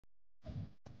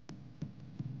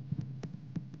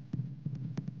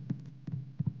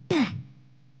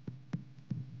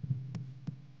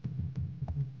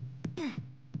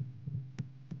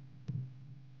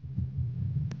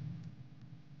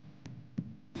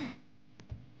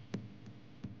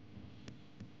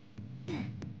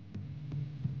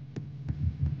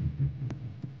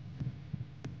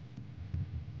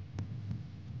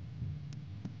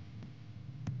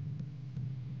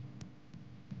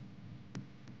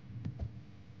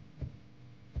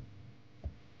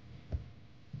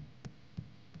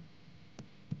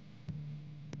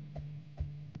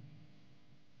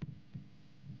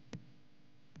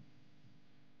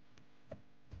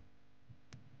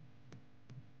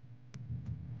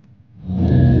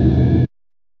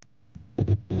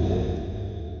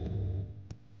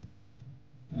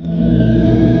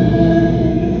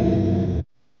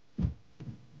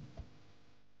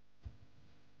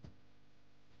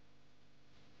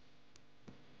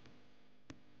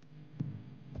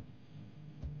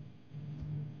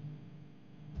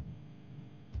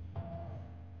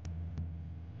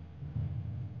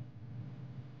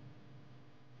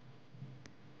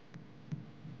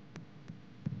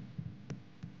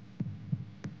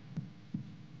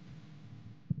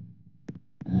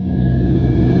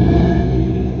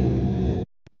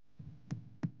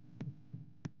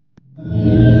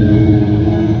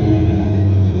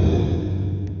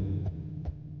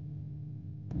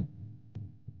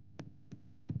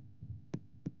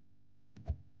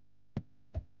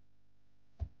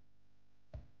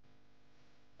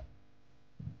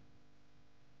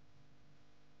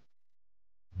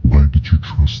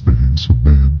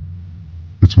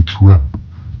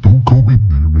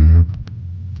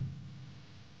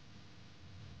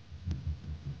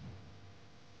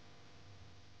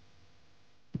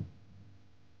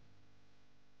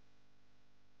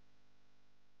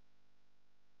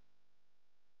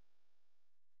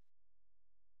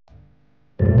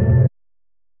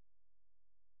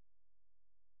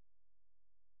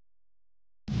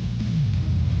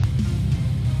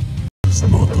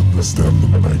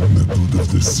magnitude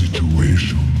of this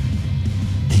situation.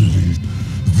 Please,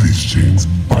 these chains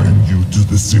bind you to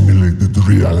the simulated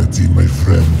reality, my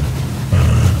friend.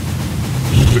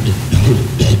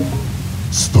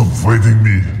 Stop fighting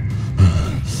me.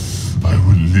 I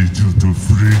will lead you to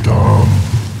freedom.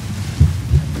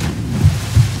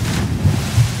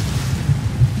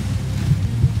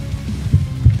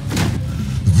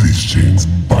 These chains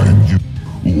bind you.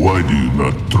 Why do you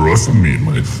not trust me,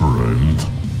 my friend?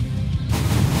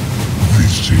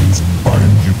 These chains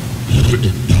bind you.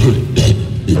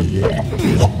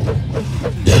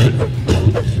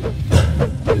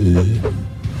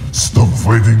 Stop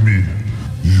fighting me.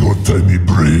 Your tiny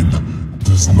brain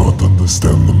does not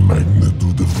understand the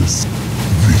magnitude of this.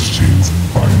 These chains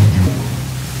bind you.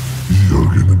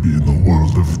 You're gonna be in a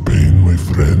world of pain, my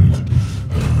friend.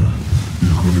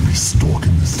 You're gonna be stuck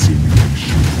in this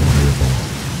simulation forever.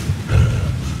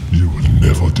 You will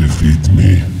never defeat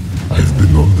me. I've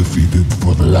been undefeated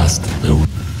for the last hour.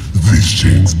 These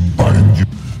chains bind you.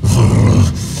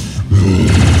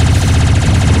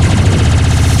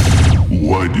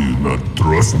 Why do you not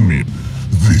trust me?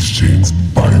 These chains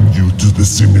bind you to the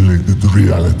simulated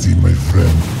reality, my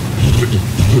friend.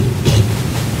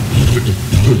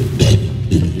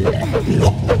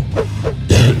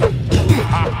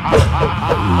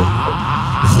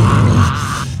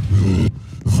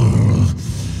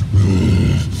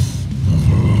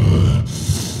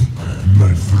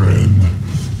 My friend,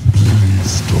 please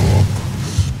stop.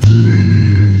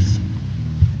 Please.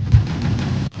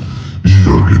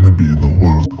 You're gonna be in the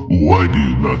world. Why do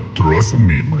you not trust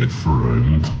me, my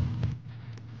friend?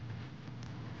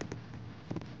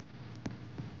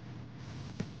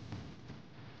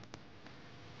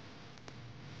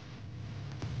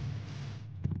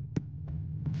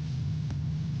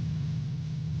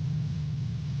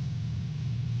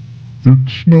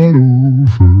 It's not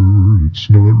over, it's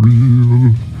not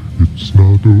real. It's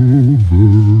not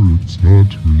over, it's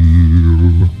not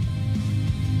real.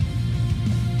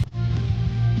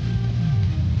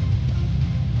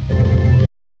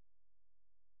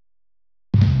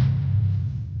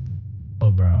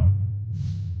 Oh, bro.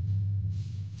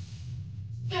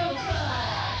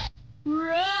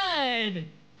 Run!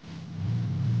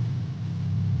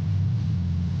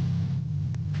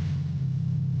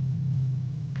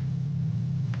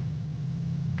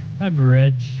 I'm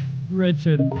rich.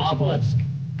 Richer than Obelisk.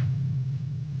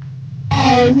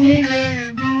 Yeah!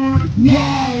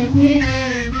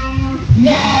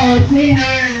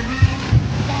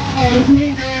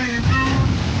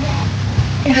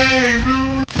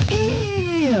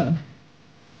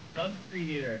 Sub-3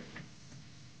 here.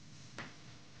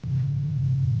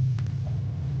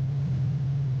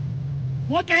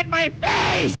 Look at my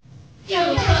face!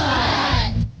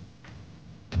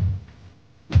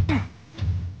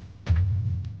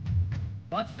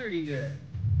 Buster Eater.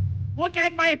 Look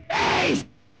at my face!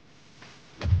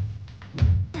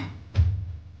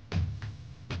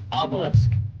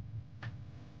 Obelisk.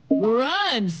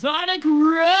 Run, Sonic,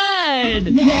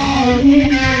 run!